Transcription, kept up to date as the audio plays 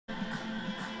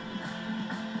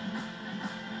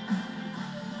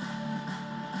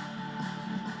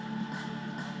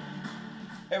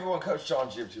Hey everyone, Coach John,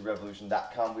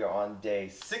 GF2revolution.com. We are on day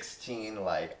 16.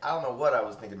 Like, I don't know what I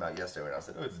was thinking about yesterday when I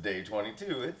said, oh, it's day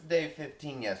 22. It's day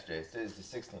 15 yesterday. Today's day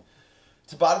 16.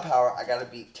 Tabata power, I got to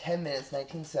beat 10 minutes,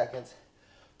 19 seconds.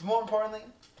 But more importantly,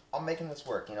 I'm making this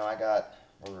work. You know,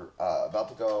 we're about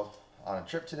to go on a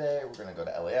trip today. We're going to go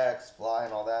to LAX, fly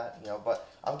and all that, you know, but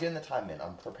I'm getting the time in.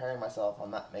 I'm preparing myself.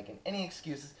 I'm not making any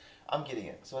excuses. I'm getting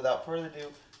it. So without further ado,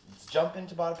 let's jump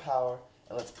into Tabata power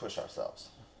and let's push ourselves.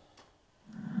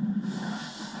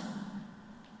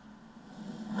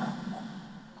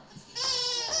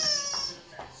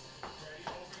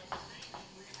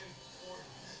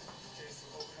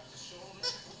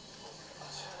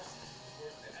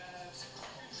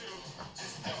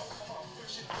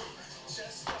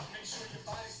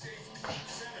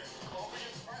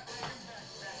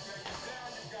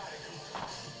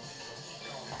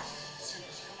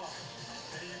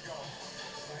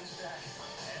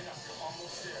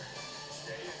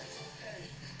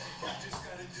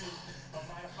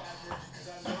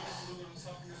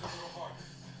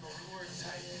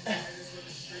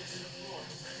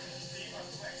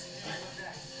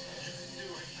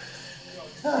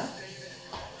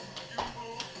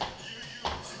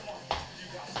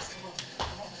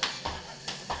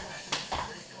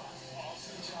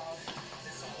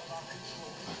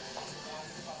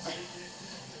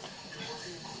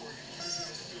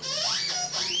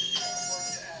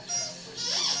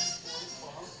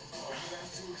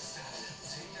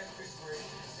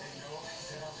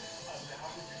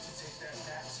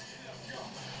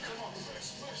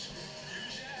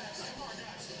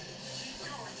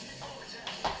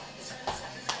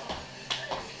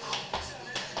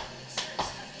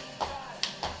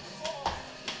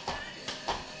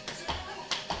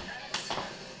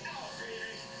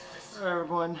 Alright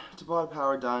everyone, Tabata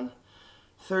power done.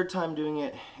 Third time doing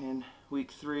it in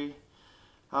week 3.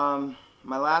 My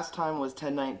last time was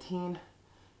 10:19.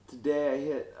 Today I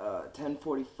hit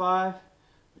 10:45,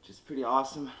 which is pretty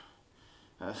awesome.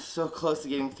 So close to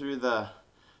getting through the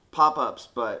pop-ups,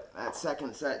 but that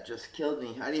second set just killed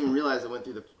me. I didn't even realize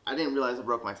I didn't realize I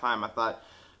broke my time. I thought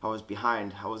I was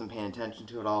behind. I wasn't paying attention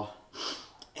to it all.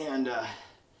 And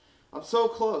I'm so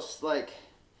close. Like,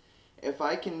 if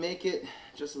I can make it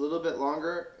just a little bit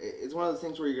longer, it's one of those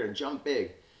things where you're going to jump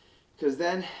big. Because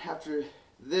then, after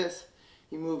this,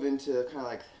 you move into kind of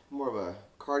like more of a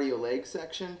cardio leg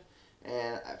section.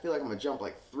 And I feel like I'm going to jump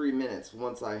like 3 minutes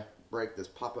once I break this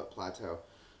pop-up plateau.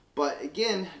 But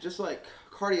again, just like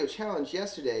cardio challenge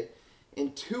yesterday,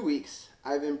 in 2 weeks,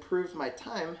 I've improved my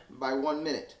time by 1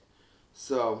 minute.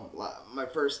 So my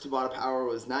first Tabata power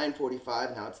was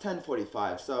 9:45, now it's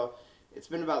 10:45. So it's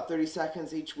been about 30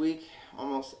 seconds each week,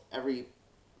 almost every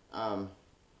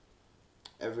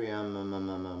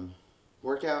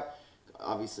workout.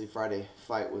 Obviously Friday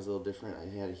fight was a little different.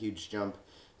 I had a huge jump.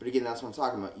 But again, that's what I'm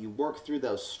talking about. You work through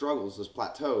those struggles, those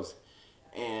plateaus,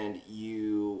 and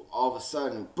you all of a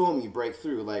sudden, boom, you break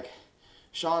through. Like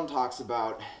Sean talks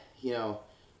about, you know,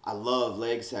 I love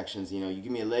leg sections. You know, you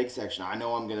give me a leg section, I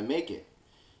know I'm going to make it.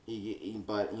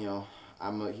 But, you know,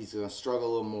 he's going to struggle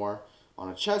a little more on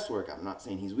a chest workout. I'm not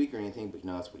saying he's weak or anything, but, you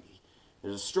know,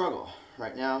 there's a struggle.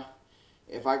 Right now,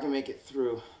 if I can make it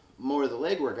through more of the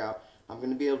leg workout, I'm going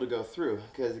to be able to go through.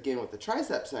 Because, again, with the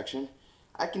tricep section,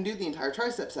 I can do the entire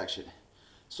tricep section.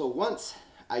 So once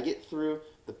I get through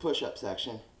the push-up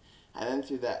section, and then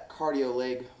through that cardio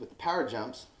leg with the power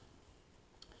jumps,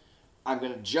 I'm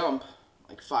going to jump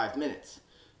like 5 minutes.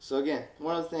 So again,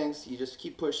 one of the things, you just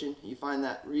keep pushing. You find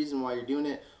that reason why you're doing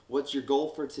it. What's your goal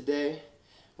for today?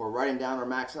 We're writing down our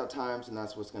max out times, and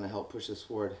that's what's going to help push us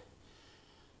forward.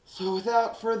 So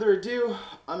without further ado,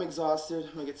 I'm exhausted.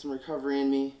 I'm going to get some recovery in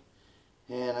me.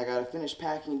 And I got to finish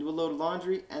packing, do a load of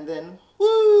laundry, and then,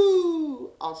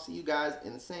 woo! I'll see you guys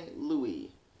in St.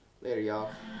 Louis. Later, y'all.